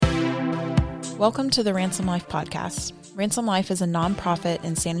Welcome to the Ransom Life podcast. Ransom Life is a nonprofit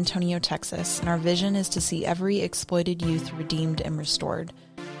in San Antonio, Texas, and our vision is to see every exploited youth redeemed and restored.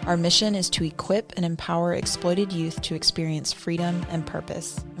 Our mission is to equip and empower exploited youth to experience freedom and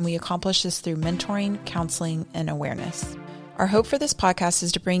purpose, and we accomplish this through mentoring, counseling, and awareness. Our hope for this podcast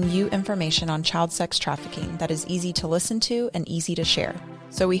is to bring you information on child sex trafficking that is easy to listen to and easy to share.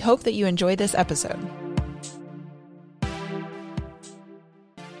 So we hope that you enjoy this episode.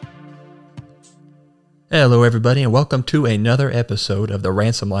 Hello, everybody, and welcome to another episode of the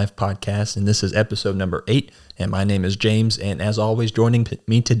Ransom Life podcast, and this is episode number 8, and my name is James, and as always, joining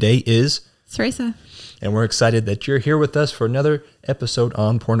me today is... Teresa. And we're excited that you're here with us for another episode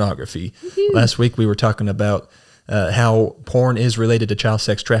on pornography. Woo-hoo. Last week, we were talking about how porn is related to child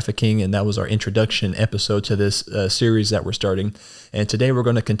sex trafficking, and that was our introduction episode to this series that we're starting. And today, we're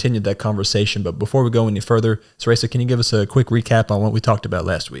going to continue that conversation, but before we go any further, Teresa, can you give us a quick recap on what we talked about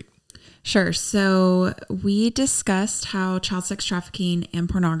last week? Sure. So we discussed how child sex trafficking and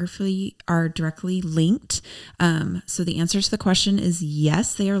pornography are directly linked. So the answer to the question is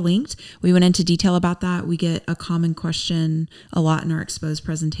yes, they are linked. We went into detail about that. We get a common question a lot in our exposed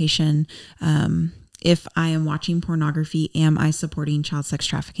presentation. If I am watching pornography, am I supporting child sex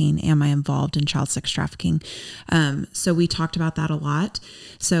trafficking? Am I involved in child sex trafficking? So we talked about that a lot.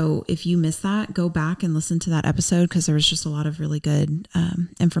 So if you missed that, go back and listen to that episode because there was just a lot of really good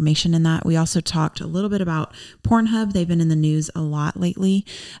information in that. We also talked a little bit about Pornhub. They've been in the news a lot lately.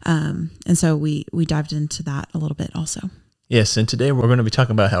 And so we dived into that a little bit also. Yes, and today we're going to be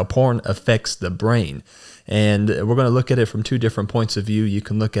talking about how porn affects the brain. And we're going to look at it from two different points of view. You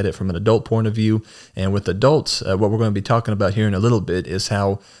can look at it from an adult point of view. And with adults, what we're going to be talking about here in a little bit is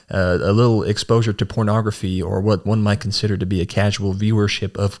how a little exposure to pornography, or what one might consider to be a casual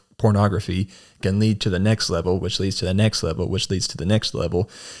viewership of pornography, can lead to the next level, which leads to the next level, which leads to the next level.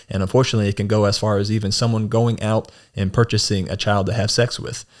 And unfortunately, it can go as far as even someone going out and purchasing a child to have sex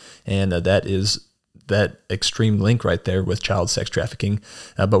with. And that is that extreme link right there with child sex trafficking.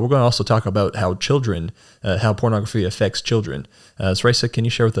 But we're going to also talk about how how pornography affects children. Teresa, can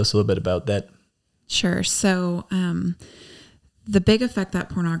you share with us a little bit about that? Sure. So the big effect that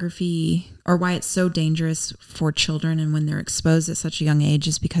pornography, or why it's so dangerous for children and when they're exposed at such a young age,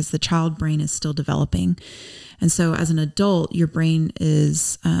 is because the child brain is still developing. And so as an adult, your brain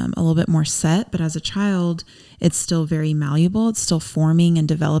is a little bit more set, but as a child, it's still very malleable. It's still forming and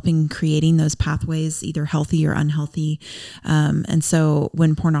developing, creating those pathways, either healthy or unhealthy. And so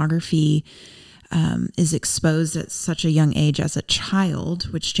when pornography is exposed at such a young age as a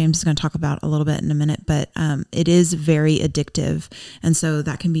child, which James is going to talk about a little bit in a minute, but it is very addictive. And so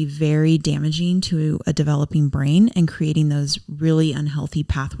that can be very damaging to a developing brain and creating those really unhealthy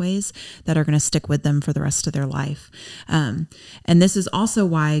pathways that are going to stick with them for the rest of their life. And this is also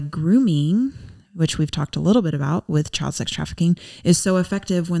why grooming, which we've talked a little bit about with child sex trafficking, is so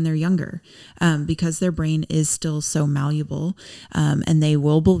effective when they're younger, because their brain is still so malleable, and they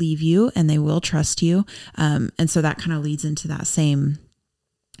will believe you and they will trust you. And so that kind of leads into that same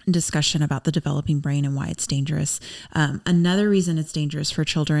discussion about the developing brain and why it's dangerous. Another reason it's dangerous for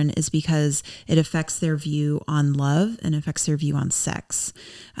children is because it affects their view on love and affects their view on sex.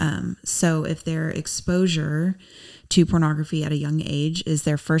 So if their exposure to pornography at a young age is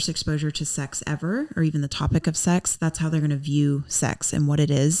their first exposure to sex ever, or even the topic of sex, that's how they're going to view sex and what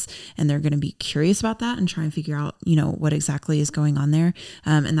it is. And they're going to be curious about that and try and figure out, what exactly is going on there.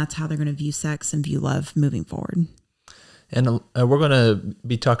 And that's how they're going to view sex and view love moving forward. And we're going to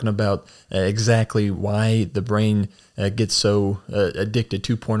be talking about exactly why the brain gets so addicted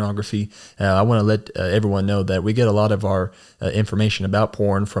to pornography. I want to let everyone know that we get a lot of our information about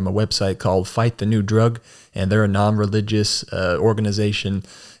porn from a website called Fight the New Drug, and they're a non-religious organization.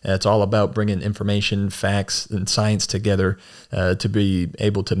 It's all about bringing information, facts, and science together to be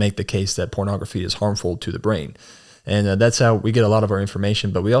able to make the case that pornography is harmful to the brain. And that's how we get a lot of our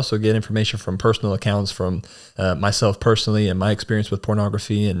information, but we also get information from personal accounts from myself personally and my experience with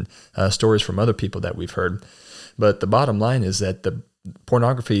pornography, and stories from other people that we've heard. But the bottom line is that the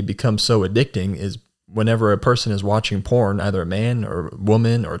pornography becomes so addicting is whenever a person is watching porn, either a man or a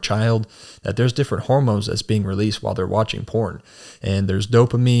woman or a child, that there's different hormones that's being released while they're watching porn. And there's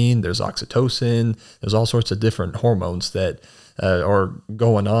dopamine, there's oxytocin, there's all sorts of different hormones that are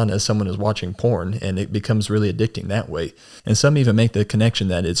going on as someone is watching porn, and it becomes really addicting that way. And some even make the connection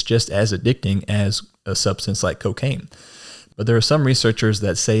that it's just as addicting as a substance like cocaine. But there are some researchers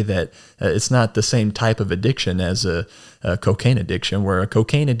that say that it's not the same type of addiction as a cocaine addiction, where a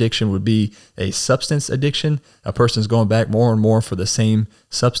cocaine addiction would be a substance addiction. A person's going back more and more for the same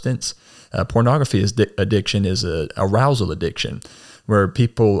substance. Pornography addiction is a arousal addiction, where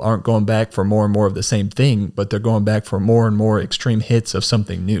people aren't going back for more and more of the same thing, but they're going back for more and more extreme hits of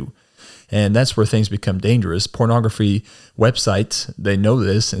something new. And that's where things become dangerous. Pornography websites, they know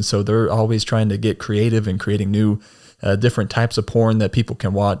this, and so they're always trying to get creative and creating new different types of porn that people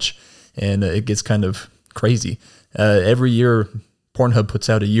can watch, and it gets kind of crazy. Every year, Pornhub puts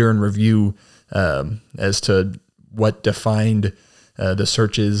out a year in review as to what defined the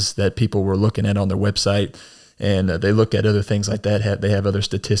searches that people were looking at on their website. And they look at other things like that. They have other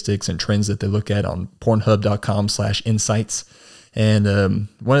statistics and trends that they look at on pornhub.com/insights. And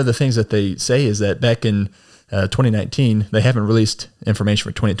one of the things that they say is that back in 2019, they haven't released information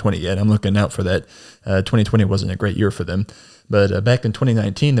for 2020 yet. I'm looking out for that. 2020 wasn't a great year for them. But back in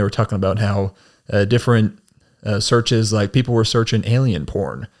 2019, they were talking about how different searches, like people were searching alien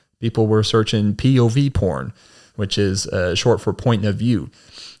porn. People were searching POV porn, which is short for point of view.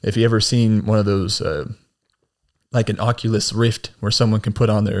 If you ever seen one of those, like an Oculus Rift, where someone can put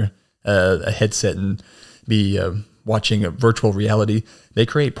on their a headset and be watching a virtual reality, they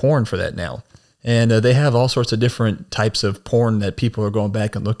create porn for that now. And they have all sorts of different types of porn that people are going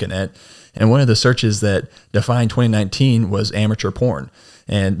back and looking at. And one of the searches that defined 2019 was amateur porn.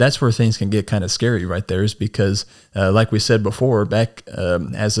 And that's where things can get kind of scary right there, is because, like we said before, back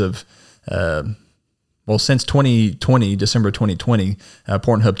since 2020, December 2020,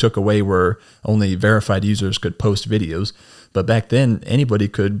 Pornhub took away where only verified users could post videos. But back then, anybody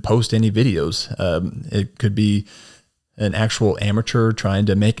could post any videos. It could be an actual amateur trying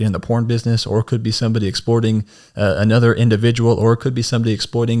to make it in the porn business, or it could be somebody exploiting another individual, or it could be somebody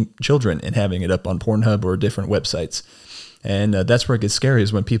exploiting children and having it up on Pornhub or different websites. And that's where it gets scary,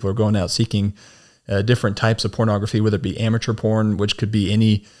 is when people are going out seeking different types of pornography, whether it be amateur porn, which could be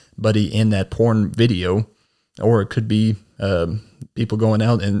anybody in that porn video, or it could be people going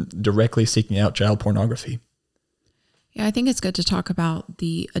out and directly seeking out child pornography. Yeah, I think it's good to talk about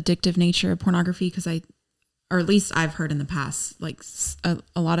the addictive nature of pornography, because or at least I've heard in the past, like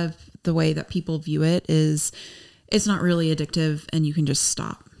a lot of the way that people view it is it's not really addictive and you can just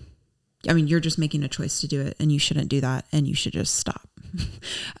stop. I mean, you're just making a choice to do it and you shouldn't do that and you should just stop.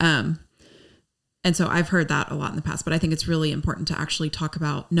 And so I've heard that a lot in the past, but I think it's really important to actually talk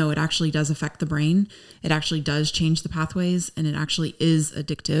about, no, it actually does affect the brain. It actually does change the pathways, and it actually is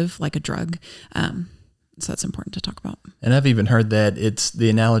addictive, like a drug. So that's important to talk about. And I've even heard that it's the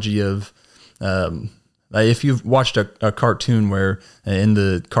analogy of, if you've watched a cartoon where in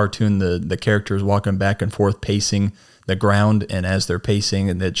the cartoon, the character is walking back and forth, pacing the ground, and as they're pacing,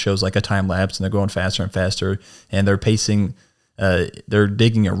 and it shows like a time lapse, and they're going faster and faster, and they're pacing, they're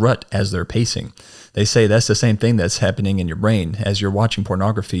digging a rut as they're pacing. They say that's the same thing that's happening in your brain. As you're watching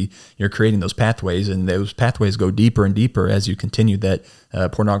pornography, you're creating those pathways, and those pathways go deeper and deeper as you continue that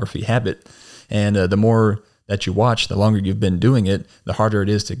pornography habit. And the more that you watch, the longer you've been doing it, the harder it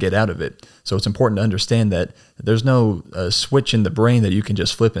is to get out of it. So it's important to understand that there's no switch in the brain that you can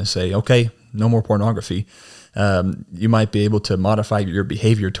just flip and say, okay, no more pornography. You might be able to modify your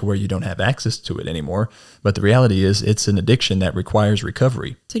behavior to where you don't have access to it anymore. But the reality is it's an addiction that requires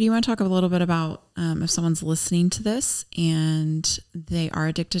recovery. So do you want to talk a little bit about if someone's listening to this and they are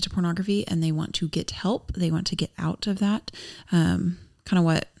addicted to pornography and they want to get help, they want to get out of that, kind of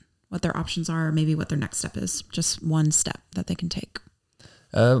what their options are, or maybe what their next step is, just one step that they can take?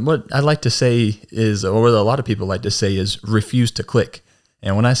 What I'd like to say is, or what a lot of people like to say, is refuse to click.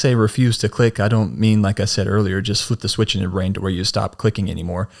 And when I say refuse to click, I don't mean, like I said earlier, just flip the switch in your brain to where you stop clicking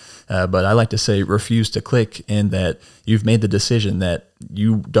anymore. But I like to say refuse to click in that you've made the decision that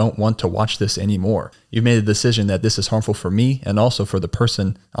you don't want to watch this anymore. You've made the decision that this is harmful for me and also for the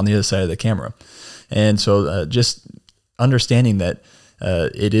person on the other side of the camera. And so just understanding that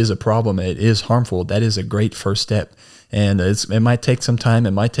it is a problem, it is harmful, that is a great first step. And it might take some time,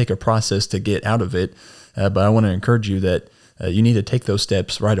 it might take a process to get out of it. But I want to encourage you that you need to take those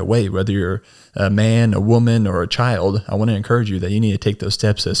steps right away, whether you're a man, a woman, or a child. I want to encourage you that you need to take those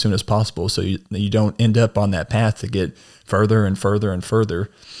steps as soon as possible, so you don't end up on that path to get further and further and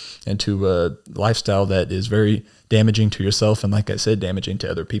further into a lifestyle that is very damaging to yourself and, like I said, damaging to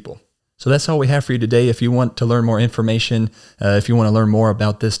other people. So that's all we have for you today. If you want to learn more information, if you want to learn more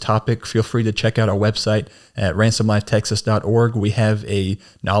about this topic, feel free to check out our website at ransomlifetexas.org. We have a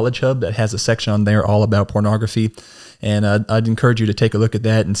knowledge hub that has a section on there all about pornography. And I'd encourage you to take a look at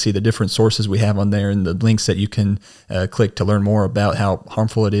that and see the different sources we have on there and the links that you can click to learn more about how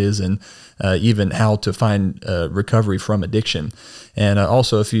harmful it is, and even how to find recovery from addiction. And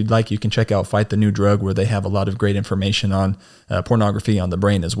also, if you'd like, you can check out Fight the New Drug, where they have a lot of great information on pornography on the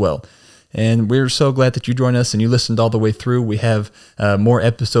brain as well. And we're so glad that you joined us and you listened all the way through. We have more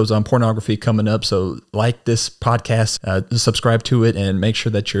episodes on pornography coming up. So like this podcast, subscribe to it, and make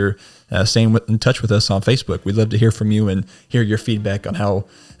sure that you're staying in touch with us on Facebook. We'd love to hear from you and hear your feedback on how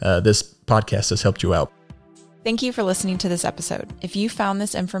this podcast has helped you out. Thank you for listening to this episode. If you found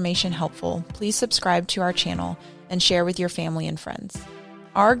this information helpful, please subscribe to our channel and share with your family and friends.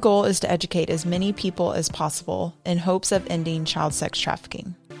 Our goal is to educate as many people as possible in hopes of ending child sex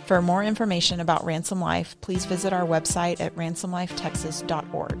trafficking. For more information about Ransom Life, please visit our website at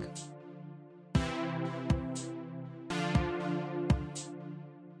ransomlifetexas.org.